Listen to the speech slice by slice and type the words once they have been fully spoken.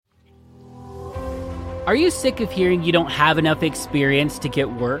Are you sick of hearing you don't have enough experience to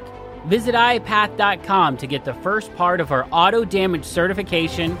get work? Visit iapath.com to get the first part of our auto damage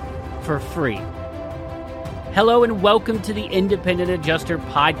certification for free. Hello and welcome to the Independent Adjuster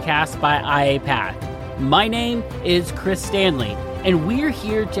podcast by IAPath. My name is Chris Stanley, and we're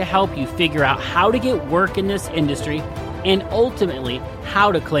here to help you figure out how to get work in this industry and ultimately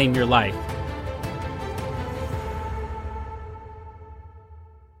how to claim your life.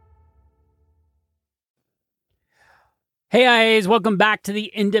 Hey guys, welcome back to the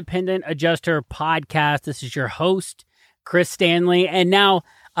Independent Adjuster podcast. This is your host, Chris Stanley, and now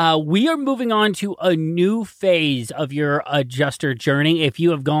we are moving on to a new phase of your adjuster journey. If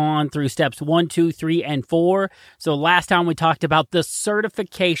you have gone through steps 1, 2, 3, and 4, so last time we talked about the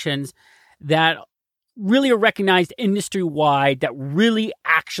certifications that really are recognized industry-wide that really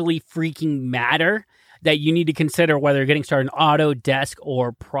actually freaking matter, that you need to consider whether you're getting started in auto, desk,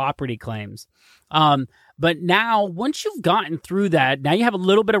 or property claims. But now, once you've gotten through that, now you have a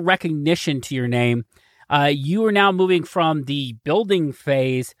little bit of recognition to your name. You are now moving from the building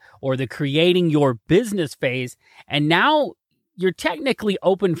phase or the creating your business phase, and now you're technically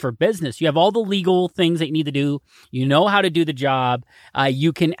open for business. You have all the legal things that you need to do. You know how to do the job.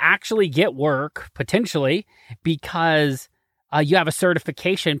 You can actually get work, potentially, because you have a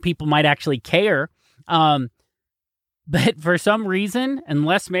certification. People might actually care. But for some reason,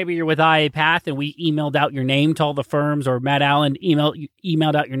 unless maybe you're with IAPath and we emailed out your name to all the firms, or Matt Allen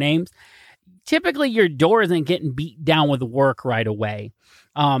emailed out your names, typically your door isn't getting beat down with work right away.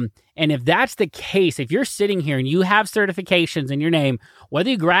 And if that's the case, if you're sitting here and you have certifications in your name,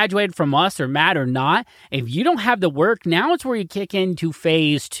 whether you graduated from us or Matt or not, if you don't have the work, now it's where you kick into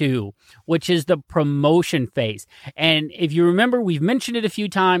phase 2, which is the promotion phase. And if you remember, we've mentioned it a few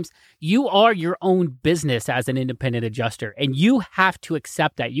times, you are your own business as an independent adjuster, and you have to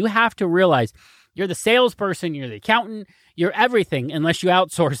accept that. You have to realize you're the salesperson, you're the accountant, you're everything, unless you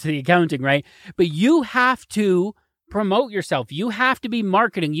outsource the accounting, right? But you have to promote yourself. You have to be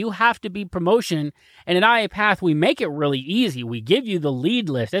marketing. You have to be promotion. And at IAPath, we make it really easy. We give you the lead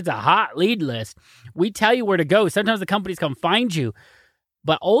list. It's a hot lead list. We tell you where to go. Sometimes the companies come find you.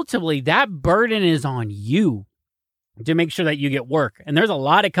 But ultimately, that burden is on you to make sure that you get work. And there's a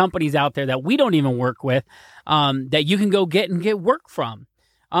lot of companies out there that we don't even work with that you can go get work from.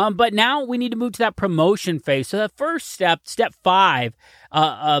 But now we need to move to that promotion phase. So the first step 5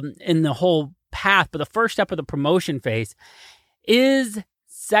 in the whole path, but the first step of the promotion phase is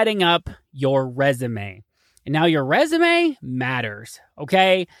setting up your resume. And now your resume matters,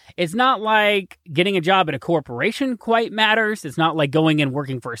 okay? It's not like getting a job at a corporation quite matters. It's not like going and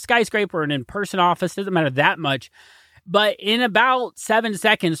working for a skyscraper or an in-person office. It doesn't matter that much. But in about 7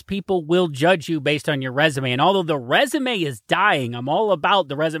 seconds, people will judge you based on your resume. And although the resume is dying, I'm all about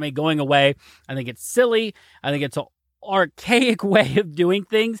the resume going away. I think it's silly. I think it's an archaic way of doing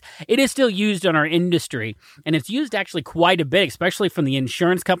things. It is still used in our industry. And it's used actually quite a bit, especially from the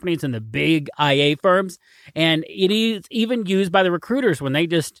insurance companies and the big IA firms. And it is even used by the recruiters when they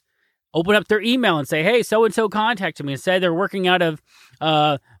just open up their email and say, hey, so-and-so contacted me and said they're working out of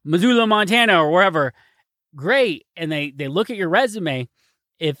Missoula, Montana, or wherever. Great. And they look at your resume.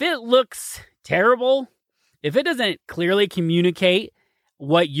 If it looks terrible, if it doesn't clearly communicate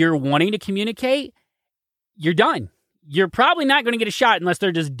what you're wanting to communicate, you're done. You're probably not going to get a shot unless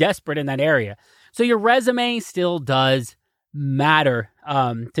they're just desperate in that area. So your resume still does matter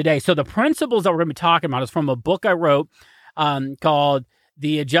today. So the principles that we're going to be talking about is from a book I wrote called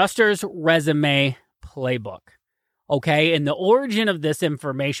The Adjuster's Resume Playbook. Okay. And the origin of this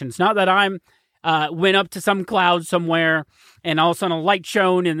information, it's not that I'm went up to some cloud somewhere and all of a sudden a light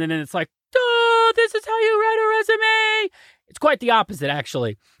shone and then it's like, oh, this is how you write a resume. It's quite the opposite,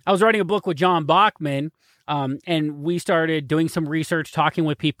 actually. I was writing a book with John Bachman, and we started doing some research, talking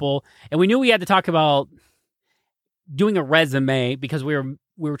with people, and we knew we had to talk about doing a resume because we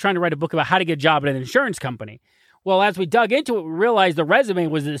were trying to write a book about how to get a job at an insurance company. Well, as we dug into it, we realized the resume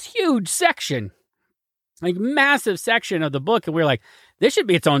was this huge section, like massive section of the book, and we were like, this should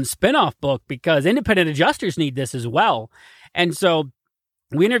be its own spin-off book because independent adjusters need this as well. And so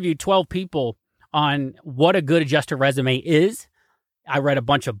we interviewed 12 people on what a good adjuster resume is. I read a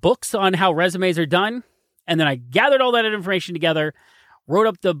bunch of books on how resumes are done. And then I gathered all that information together, wrote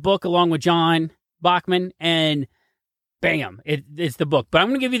up the book along with John Bachman, and bam, it's the book. But I'm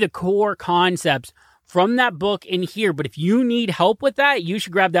going to give you the core concepts from that book in here. But if you need help with that, you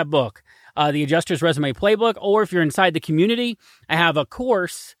should grab that book, The Adjuster's Resume Playbook. Or if you're inside the community, I have a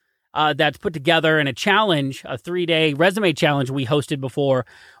course that's put together in a challenge, a 3-day resume challenge we hosted before,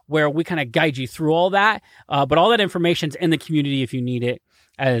 where we kind of guide you through all that. But all that information's in the community if you need it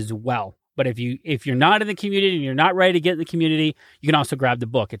as well. But if you're not in the community and you're not ready to get in the community, you can also grab the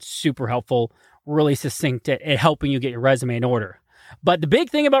book. It's super helpful, really succinct at helping you get your resume in order. But the big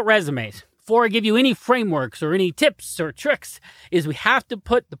thing about resumes, before I give you any frameworks or any tips or tricks, is we have to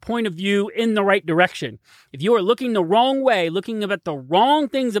put the point of view in the right direction. If you are looking the wrong way, looking at the wrong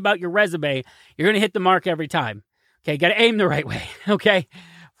things about your resume, you're going to hit the mark every time. Okay, got to aim the right way. Okay,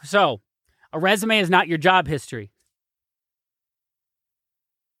 so a resume is not your job history.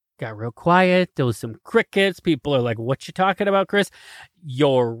 Got real quiet. There was some crickets. People are like, what you talking about, Chris?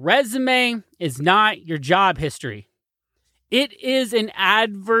 Your resume is not your job history. It is an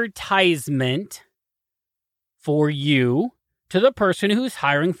advertisement for you to the person who's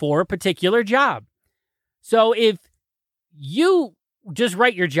hiring for a particular job. So if you just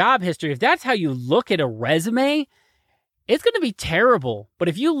write your job history, if that's how you look at a resume, it's going to be terrible. But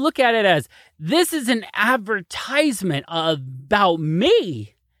if you look at it as, this is an advertisement about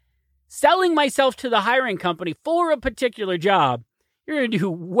me, selling myself to the hiring company for a particular job, you're going to do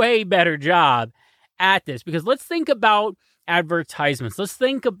a way better job at this. Because let's think about advertisements. Let's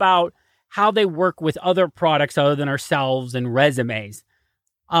think about how they work with other products other than ourselves and resumes.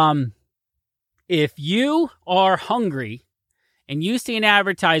 If you are hungry and you see an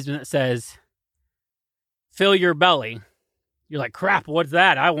advertisement that says, fill your belly, you're like, crap, what's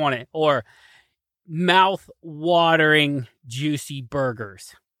that? I want it. Or mouth-watering, juicy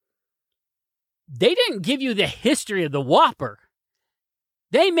burgers. They didn't give you the history of the Whopper.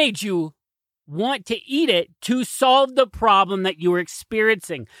 They made you want to eat it to solve the problem that you were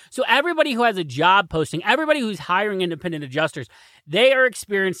experiencing. So everybody who has a job posting, everybody who's hiring independent adjusters, they are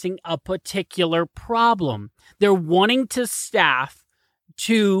experiencing a particular problem. They're wanting to staff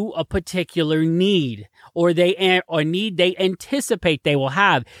to a particular need or need they anticipate they will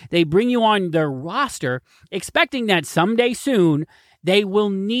have. They bring you on their roster expecting that someday soon they will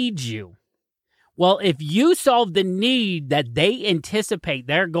need you. Well, if you solve the need that they anticipate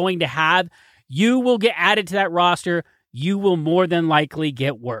they're going to have, you will get added to that roster. You will more than likely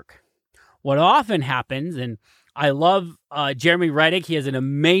get work. What often happens, and I love Jeremy Reddick, he has an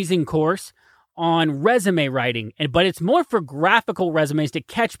amazing course on resume writing, but it's more for graphical resumes to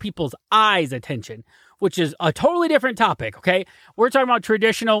catch people's eyes' attention, which is a totally different topic, okay? We're talking about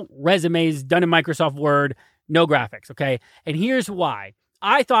traditional resumes done in Microsoft Word, no graphics, okay? And here's why.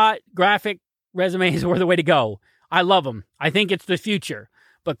 I thought graphic resumes were the way to go. I love them. I think it's the future.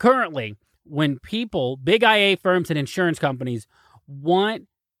 But currently, when people, big IA firms and insurance companies want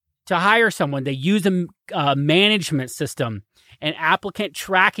to hire someone, they use a management system, an applicant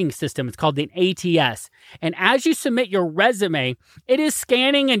tracking system. It's called an ATS. And as you submit your resume, it is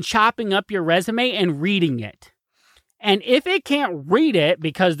scanning and chopping up your resume and reading it. And if it can't read it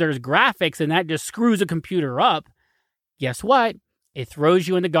because there's graphics and that just screws a computer up, guess what? It throws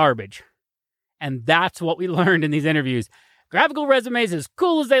you in the garbage. And that's what we learned in these interviews. Graphical resumes, as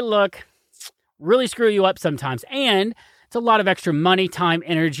cool as they look, really screw you up sometimes. And it's a lot of extra money, time,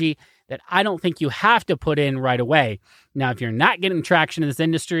 energy that I don't think you have to put in right away. Now, if you're not getting traction in this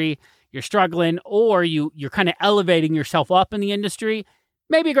industry, you're struggling, or you're kind of elevating yourself up in the industry,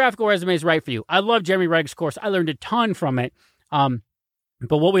 maybe a graphical resume is right for you. I love Jeremy Reddick's course. I learned a ton from it. But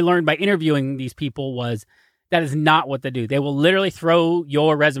what we learned by interviewing these people was that is not what they do. They will literally throw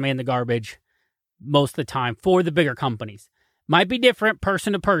your resume in the garbage most of the time for the bigger companies. Might be different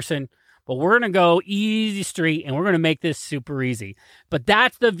person to person, but we're going to go easy street and we're going to make this super easy. But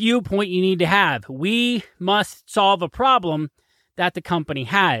that's the viewpoint you need to have. We must solve a problem that the company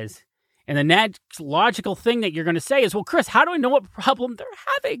has. And the next logical thing that you're going to say is, well, Chris, how do I know what problem they're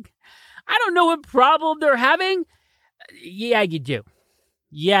having? I don't know what problem they're having. Yeah, you do.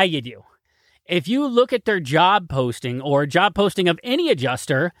 Yeah, you do. If you look at their job posting or job posting of any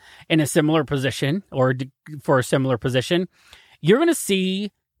adjuster in a similar position or for a similar position, you're going to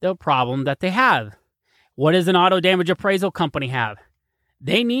see the problem that they have. What does an auto damage appraisal company have?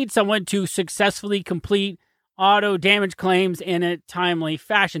 They need someone to successfully complete auto damage claims in a timely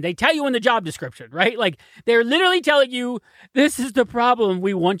fashion. They tell you in the job description, right? Like they're literally telling you, this is the problem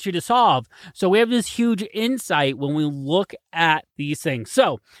we want you to solve. So we have this huge insight when we look at these things.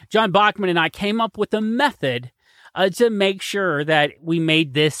 So John Bachman and I came up with a method to make sure that we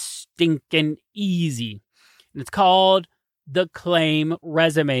made this stinking easy. And it's called the Claim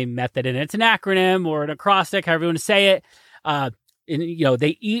Resume Method. And it's an acronym or an acrostic, however you want to say it. And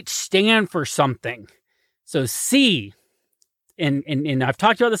they each stand for something. So C, and I've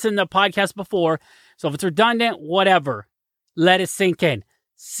talked about this in the podcast before, so if it's redundant, whatever, let it sink in.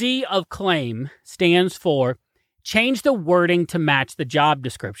 C of claim stands for change the wording to match the job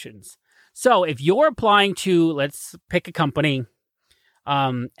descriptions. So if you're applying to, let's pick a company,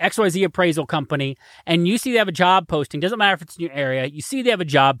 XYZ appraisal company, and you see they have a job posting, doesn't matter if it's in your area, you see they have a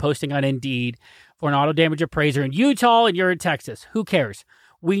job posting on Indeed for an auto damage appraiser in Utah and you're in Texas. Who cares?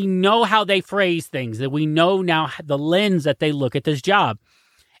 We know how they phrase things, that we know now the lens that they look at this job.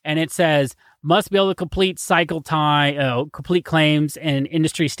 And it says, must be able to complete complete claims and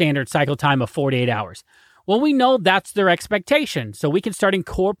industry standard cycle time of 48 hours. Well, we know that's their expectation, so we can start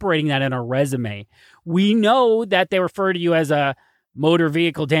incorporating that in our resume. We know that they refer to you as a motor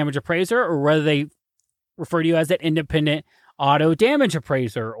vehicle damage appraiser, or whether they refer to you as an independent auto damage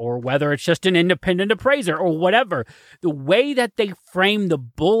appraiser, or whether it's just an independent appraiser, or whatever. The way that they frame the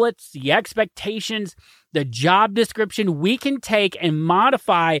bullets, the expectations, the job description, we can take and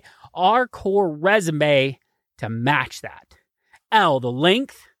modify our core resume to match that. L, the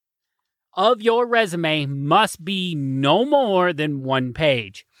length of your resume must be no more than 1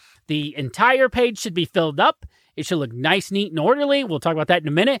 page. The entire page should be filled up. It should look nice, neat, and orderly. We'll talk about that in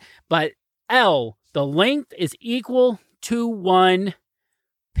a minute. But L, the length is equal to 1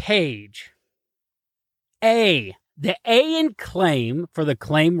 page. A, the A in claim for the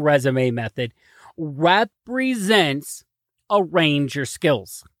claim resume method represents arrange your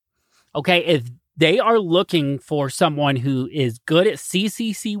skills. Okay, if they are looking for someone who is good at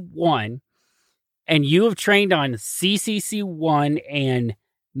CCC1 and you have trained on CCC1 and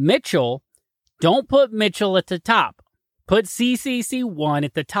Mitchell, don't put Mitchell at the top. Put CCC1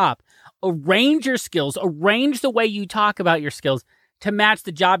 at the top. Arrange your skills. Arrange the way you talk about your skills to match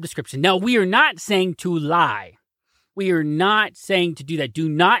the job description. Now, we are not saying to lie. We are not saying to do that. Do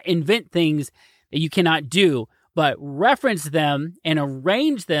not invent things that you cannot do, but reference them and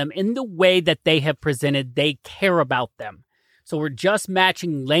arrange them in the way that they have presented they care about them. So we're just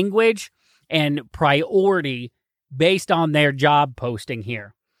matching language and priority based on their job posting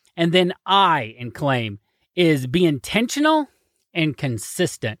here. And then I in claim is be intentional and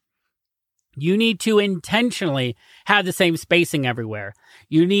consistent. You need to intentionally have the same spacing everywhere.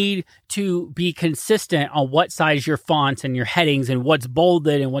 You need to be consistent on what size your fonts and your headings and what's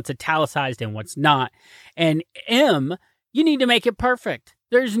bolded and what's italicized and what's not. And M, you need to make it perfect.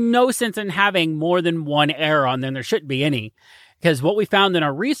 There's no sense in having more than one error on there. There shouldn't be any. Because what we found in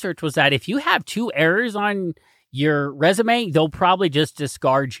our research was that if you have 2 errors on your resume, they'll probably just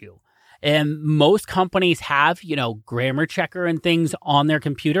discard you. And most companies have, grammar checker and things on their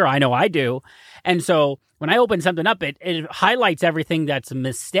computer. I know I do. And so when I open something up, it highlights everything that's a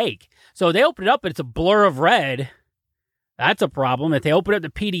mistake. So they open it up, it's a blur of red. That's a problem. If they open up the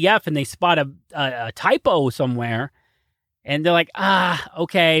PDF and they spot a typo somewhere, and they're like,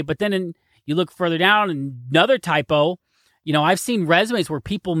 okay. But then you look further down, and another typo. I've seen resumes where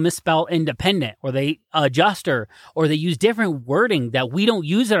people misspell independent, or they adjuster, or they use different wording that we don't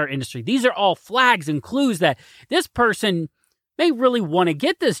use in our industry. These are all flags and clues that this person may really want to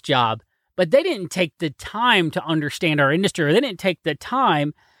get this job, but they didn't take the time to understand our industry, or they didn't take the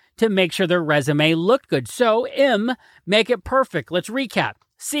time to make sure their resume looked good. So M, make it perfect. Let's recap.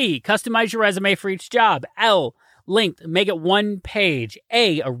 C, customize your resume for each job. L, length, make it 1 page.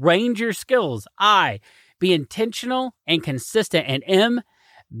 A, arrange your skills. I, be intentional and consistent. And M,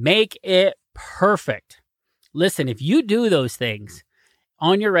 make it perfect. Listen, if you do those things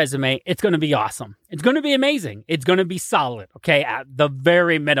on your resume, it's going to be awesome. It's going to be amazing. It's going to be solid, okay, at the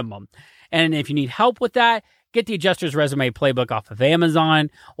very minimum. And if you need help with that, get the Adjuster's Resume Playbook off of Amazon,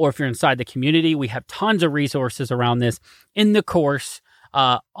 or if you're inside the community, we have tons of resources around this in the course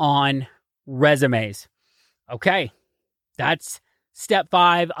on resumes. Okay, that's step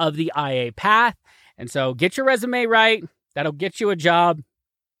 5 of the IA path. And so get your resume right. That'll get you a job,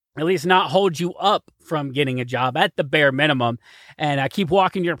 at least not hold you up from getting a job at the bare minimum. And keep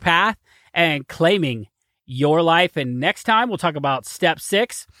walking your path and claiming your life. And next time we'll talk about step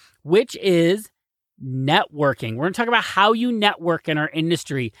 6, which is networking. We're going to talk about how you network in our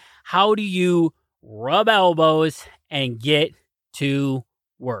industry. How do you rub elbows and get to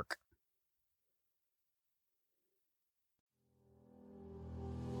work?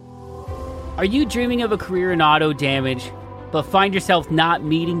 Are you dreaming of a career in auto damage, but find yourself not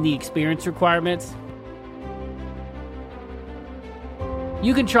meeting the experience requirements?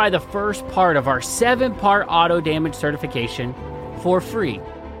 You can try the first part of our 7-part auto damage certification for free.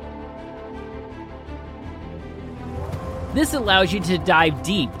 This allows you to dive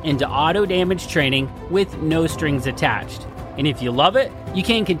deep into auto damage training with no strings attached. And if you love it, you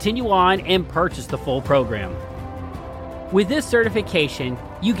can continue on and purchase the full program. With this certification,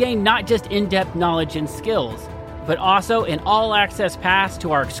 you gain not just in-depth knowledge and skills, but also an all-access pass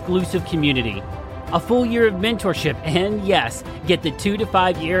to our exclusive community, a full year of mentorship, and yes, get the 2 to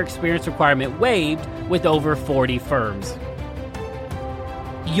 5 year experience requirement waived with over 40 firms.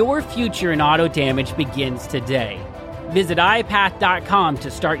 Your future in auto damage begins today. Visit iPath.com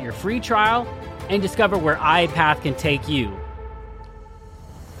to start your free trial and discover where iPath can take you.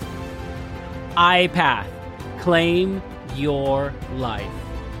 iPath. Claim your life.